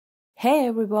Hey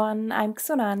everyone, I'm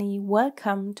Xonani.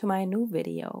 Welcome to my new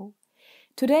video.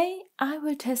 Today I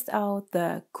will test out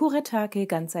the Kuretake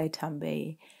Gansai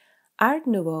Tambi Art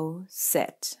Nouveau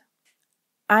set.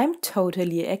 I'm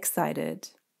totally excited.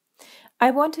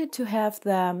 I wanted to have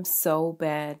them so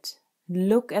bad.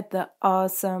 Look at the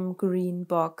awesome green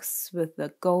box with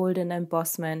the golden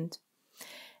embossment.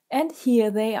 And here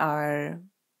they are.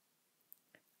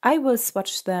 I will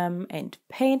swatch them and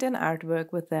paint an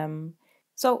artwork with them.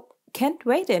 So can't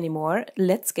wait anymore.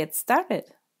 Let's get started.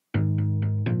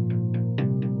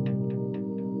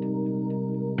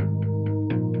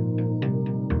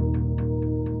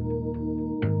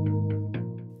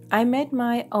 I made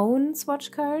my own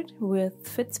swatch card which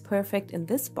fits perfect in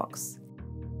this box.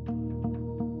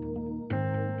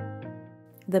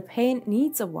 The paint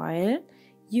needs a while.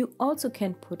 You also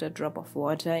can put a drop of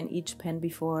water in each pen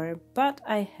before, but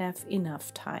I have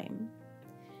enough time.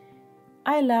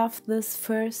 I love this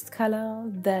first color,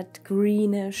 that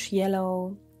greenish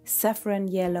yellow, saffron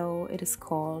yellow it is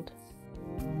called.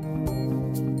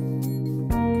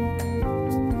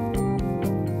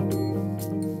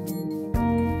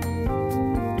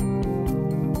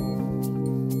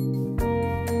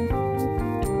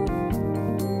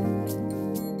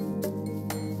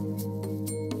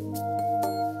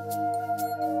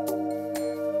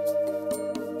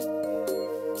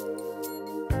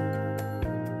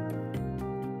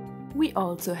 We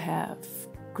also have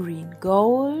green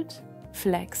gold,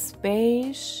 flax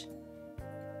beige,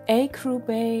 ecru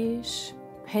beige,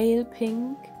 pale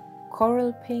pink,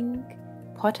 coral pink,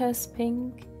 potter's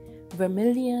pink,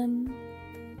 vermilion,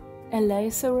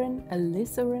 alizarin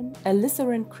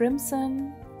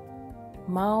crimson,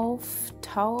 mauve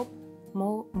taupe,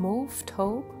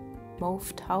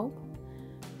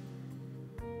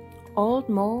 old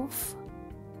mauve.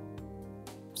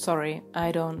 Sorry,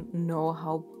 I don't know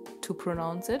how to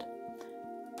pronounce it.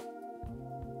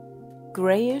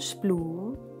 Grayish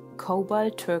blue,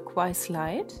 cobalt turquoise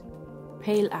light,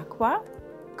 pale aqua,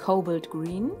 cobalt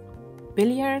green,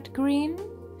 billiard green,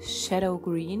 shadow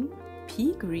green,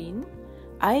 pea green,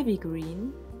 ivy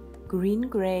green, green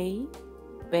gray,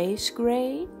 beige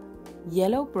gray,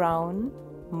 yellow brown,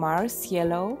 Mars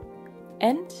yellow,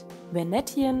 and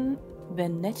Venetian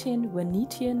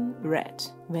red.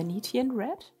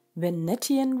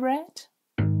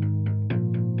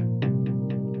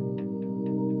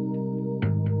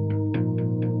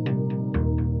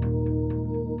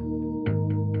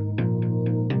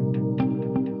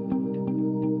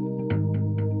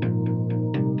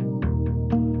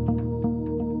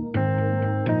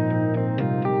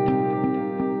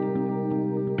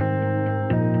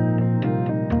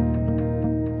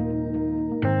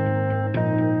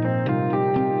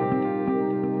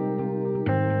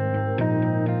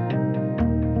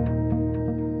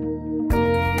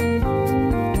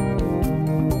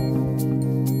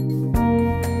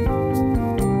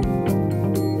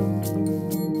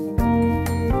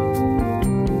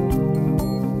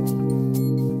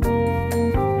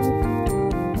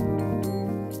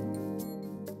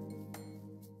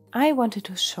 I wanted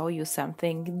to show you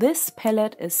something. This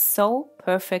palette is so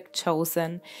perfect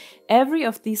chosen. Every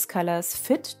of these colors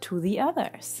fit to the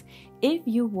others. If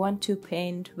you want to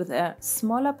paint with a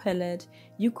smaller palette,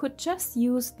 you could just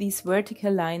use these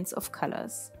vertical lines of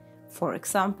colors. For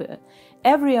example,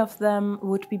 every of them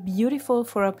would be beautiful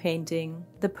for a painting.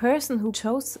 The person who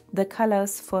chose the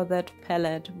colors for that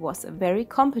palette was a very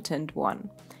competent one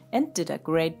and did a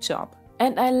great job.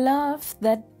 And I love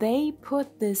that they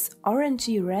put this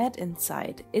orangey red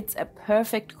inside. It's a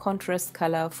perfect contrast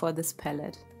color for this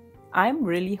palette. I'm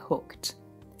really hooked.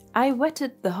 I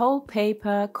wetted the whole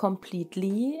paper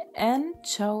completely and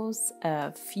chose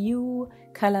a few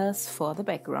colors for the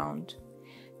background.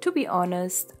 To be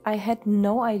honest, I had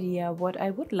no idea what I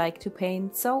would like to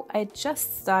paint, so I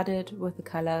just started with the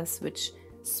colors which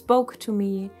spoke to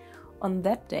me on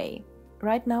that day.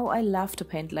 Right now I love to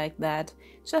paint like that.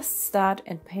 Just start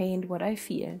and paint what I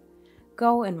feel.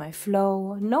 Go in my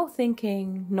flow, no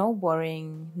thinking, no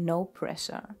worrying, no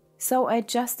pressure. So I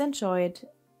just enjoyed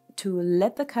to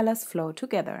let the colors flow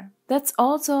together. That's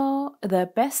also the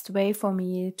best way for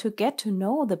me to get to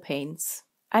know the paints.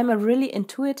 I'm a really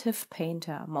intuitive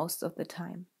painter most of the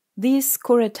time. These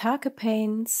Kuretake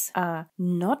paints are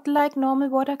not like normal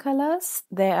watercolors,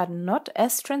 they are not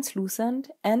as translucent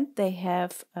and they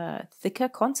have a thicker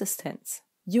consistency.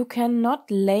 You cannot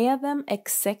layer them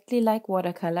exactly like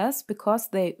watercolors because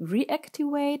they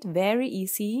reactivate very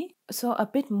easy, so a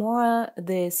bit more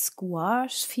the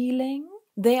gouache feeling.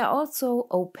 They are also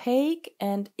opaque,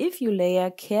 and if you layer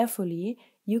carefully,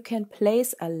 you can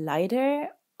place a lighter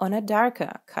on a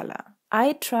darker color.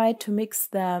 I tried to mix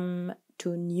them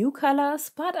to new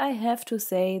colors, but I have to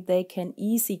say they can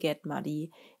easily get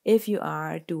muddy if you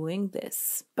are doing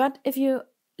this. But if you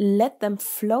let them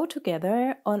flow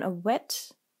together on a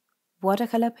wet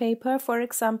watercolor paper, for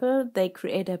example, they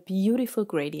create a beautiful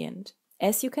gradient,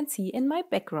 as you can see in my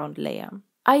background layer.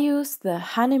 I use the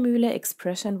Hahnemühle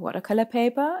Expression watercolor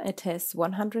paper. It has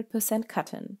 100%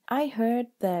 cotton. I heard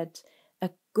that a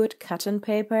good cotton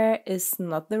paper is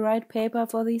not the right paper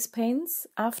for these paints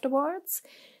afterwards,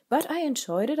 but I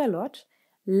enjoyed it a lot.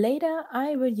 Later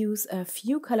I will use a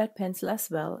few colored pencils as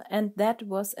well, and that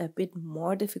was a bit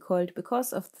more difficult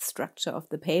because of the structure of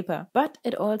the paper, but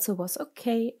it also was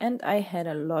okay and I had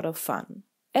a lot of fun.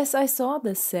 As I saw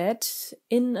the set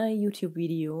in a YouTube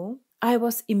video, I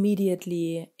was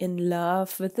immediately in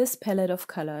love with this palette of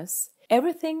colors.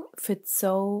 Everything fits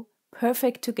so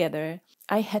perfect together.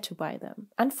 I had to buy them.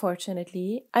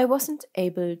 Unfortunately, I wasn't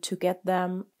able to get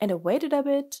them and I waited a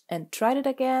bit and tried it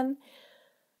again.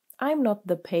 I'm not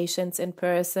the patience in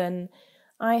person,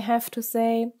 I have to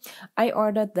say. I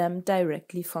ordered them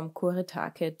directly from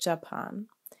Kuretake, Japan.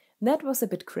 That was a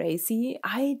bit crazy.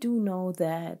 I do know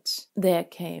that there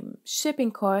came shipping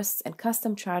costs and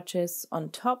custom charges on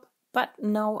top, but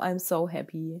now I'm so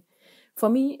happy. For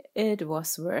me, it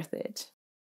was worth it.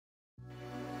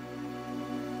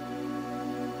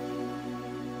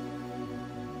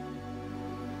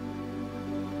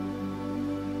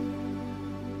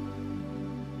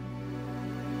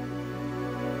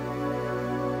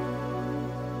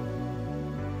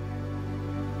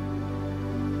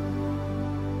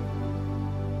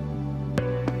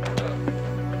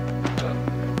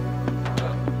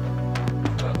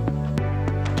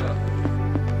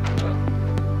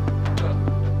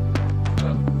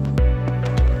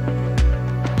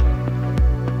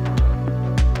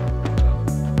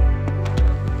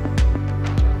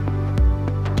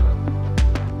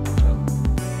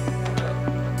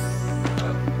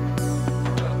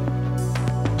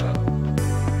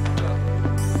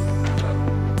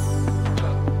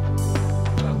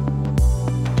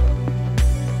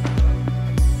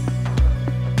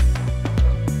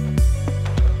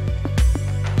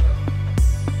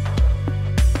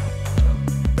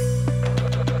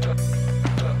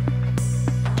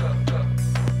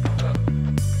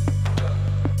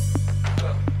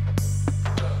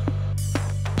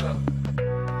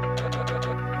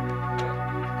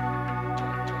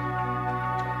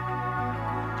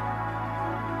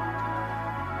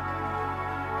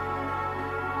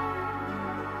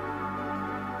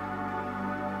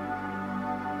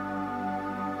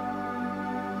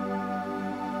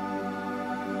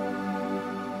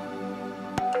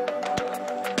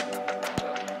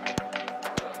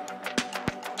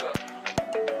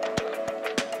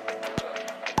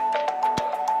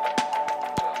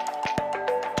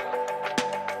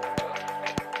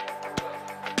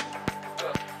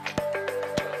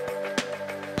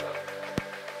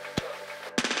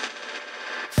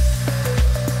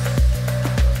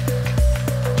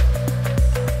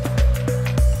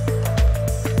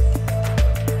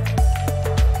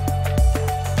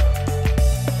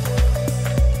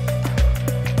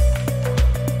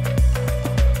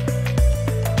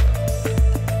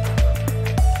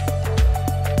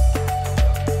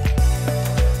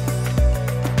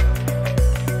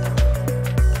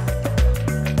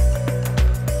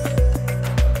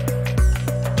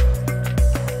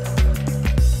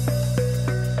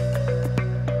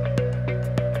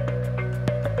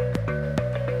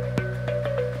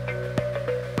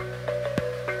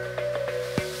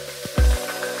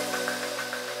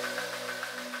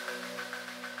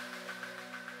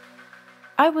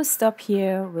 I will stop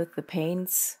here with the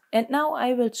paints, and now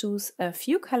I will choose a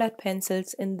few colored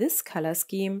pencils in this color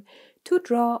scheme to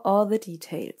draw all the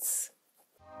details.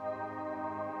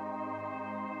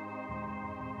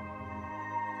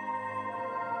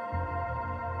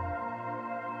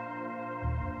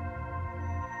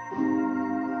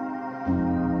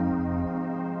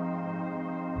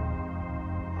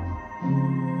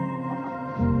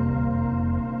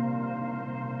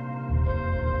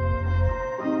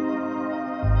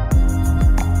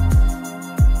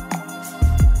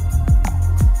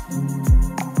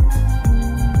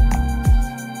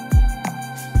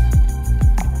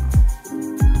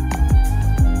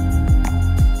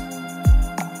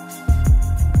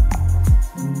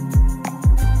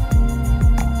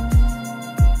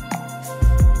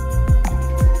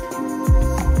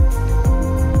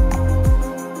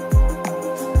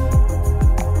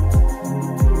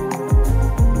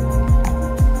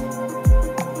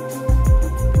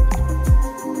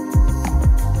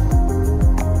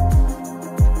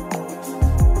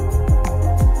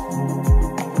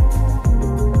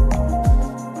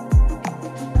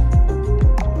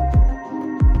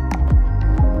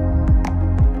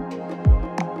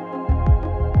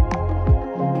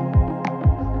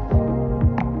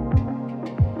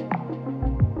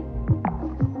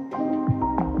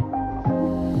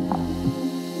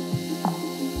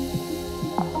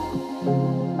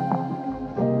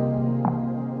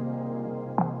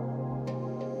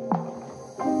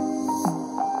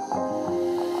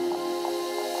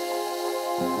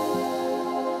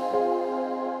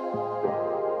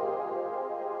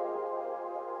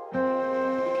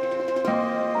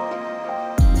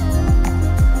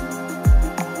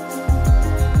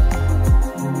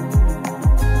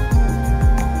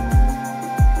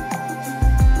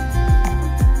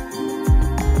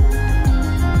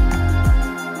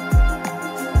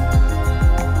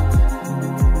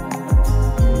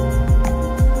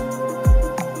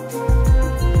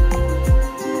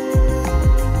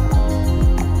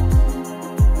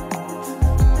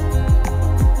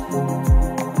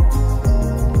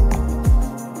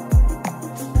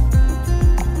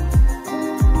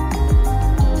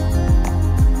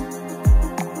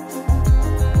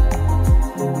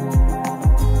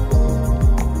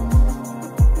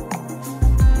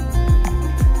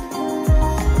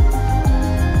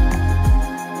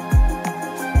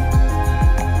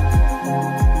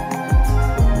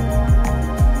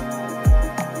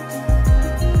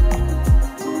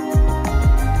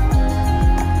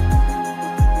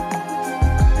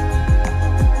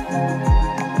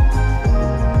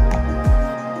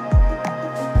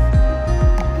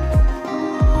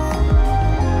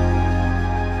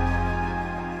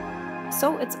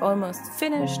 almost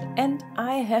finished, and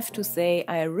I have to say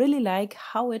I really like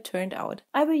how it turned out.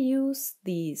 I will use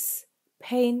these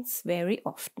paints very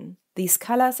often. These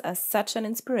colors are such an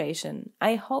inspiration.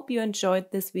 I hope you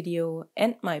enjoyed this video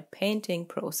and my painting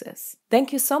process.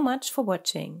 Thank you so much for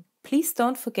watching. Please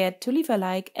don't forget to leave a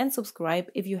like and subscribe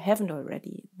if you haven't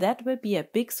already. That will be a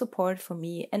big support for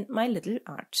me and my little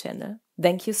art channel.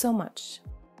 Thank you so much.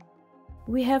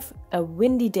 We have a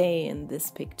windy day in this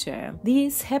picture.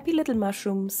 These happy little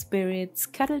mushroom spirits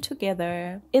cuddle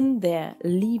together in their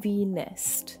leafy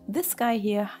nest. This guy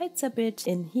here hides a bit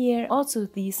in here, also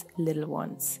these little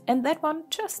ones. And that one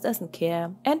just doesn't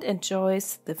care and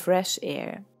enjoys the fresh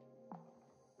air.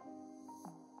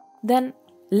 Then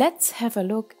let's have a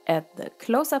look at the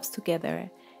close-ups together.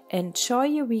 Enjoy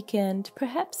your weekend.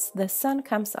 Perhaps the sun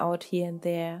comes out here and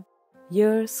there.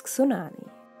 Yours, Tsunami.